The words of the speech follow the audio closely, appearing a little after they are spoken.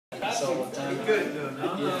this all the time. Good, good.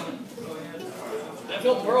 Yeah.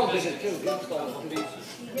 Phil Pearl did it too. He installed it too.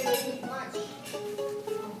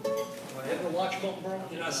 Ever watch Phil Pearl?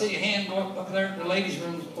 I see a hand go up there. The ladies'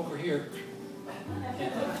 room's over here.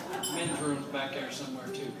 And the men's room's back there somewhere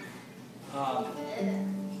too. All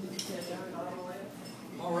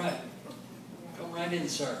right. Come right in,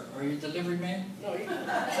 sir. Are you a delivery man? No, he's there.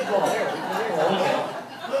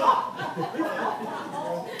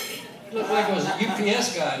 He looked like he was a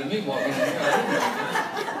UPS guy to me walking in here.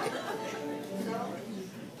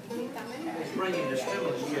 He's bringing the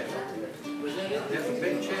stimulus check. Was that it? That's a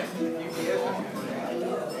big check. UPS.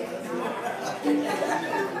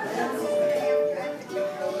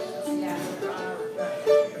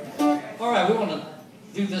 All right, we want to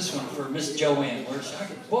do this one for Miss Joanne.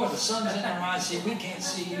 Boy, the sun's in her eyes. See, we can't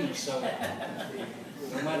see you, so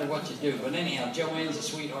no matter what you do. But anyhow, Joanne's a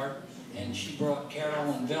sweetheart, and she brought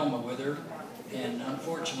Carol and Velma with her, and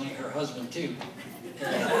unfortunately her husband too.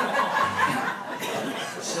 But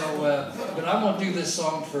I'm going to do this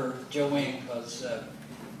song for Joanne because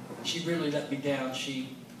she really let me down. She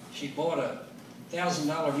bought a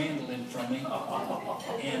 $1,000 mandolin from me,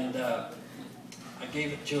 and I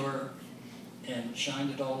gave it to her and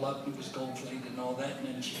shined it all up. It was gold-plated and all that, and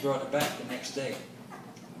then she brought it back the next day.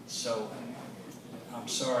 So I'm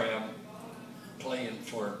sorry I'm playing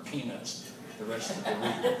for peanuts the rest of the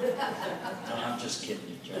week. No, I'm just kidding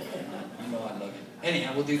you, Joe. You know I love you.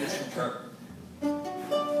 Anyhow, we'll do this one for her.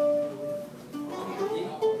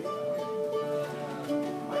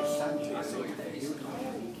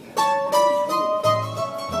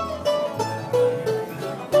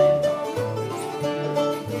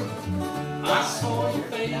 I saw your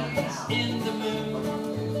face in the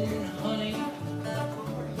moon, honey.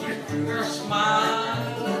 You threw a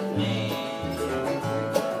smile at me.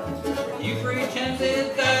 You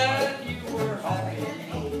pretended that you were happy.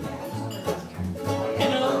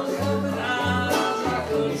 In those open eyes I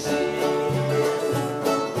could see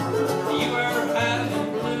you were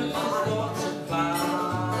having blue thoughts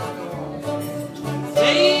about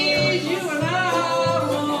days you and I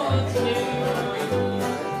once knew.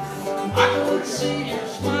 I could see your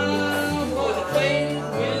smile, but it faded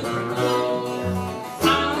with the glow. I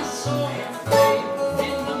saw your face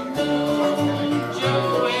in the moon,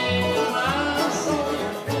 Joanne. I saw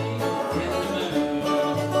your face in the moon.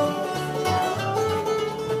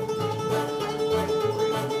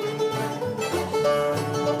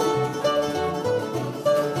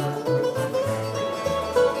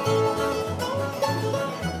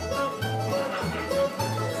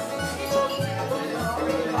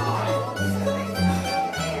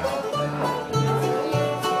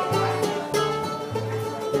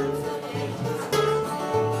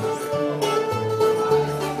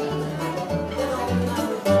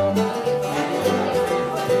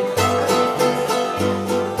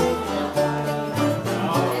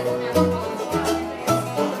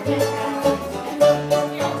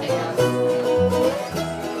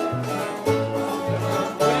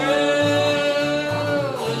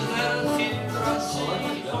 Well, is that a tear I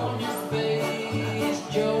see on your face,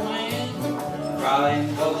 Joanne? Crying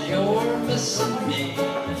 'cause you're missing me.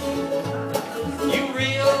 You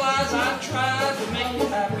realize I tried to make you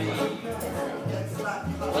happy,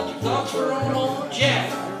 but your thoughts were on old Jack,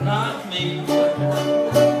 not me.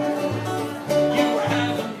 You were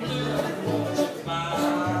having blue thoughts of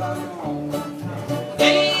my own.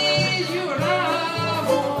 Days you and I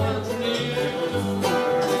once knew.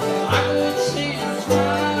 I could see your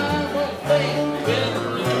smile, but fade with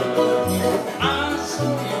blue. I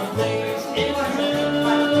saw your face in the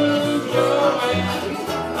moon, Joanne.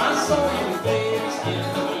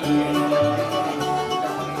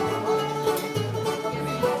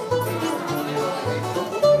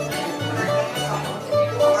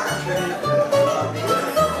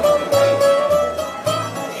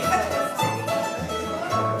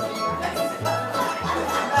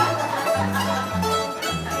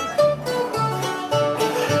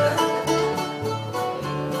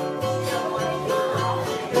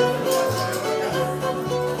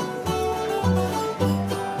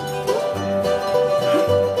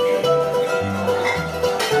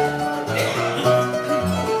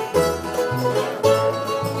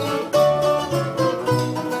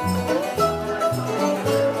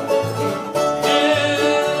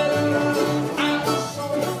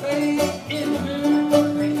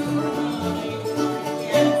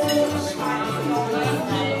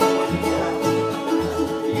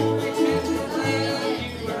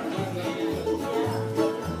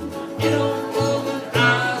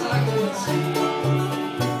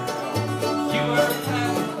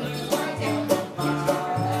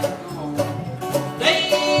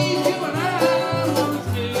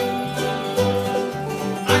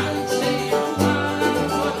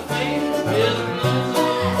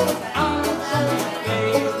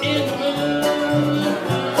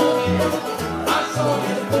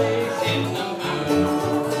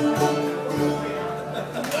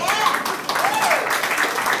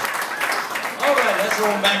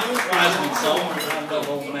 throwing back the Wiseman song. I love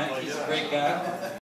old Mac. He's a great guy.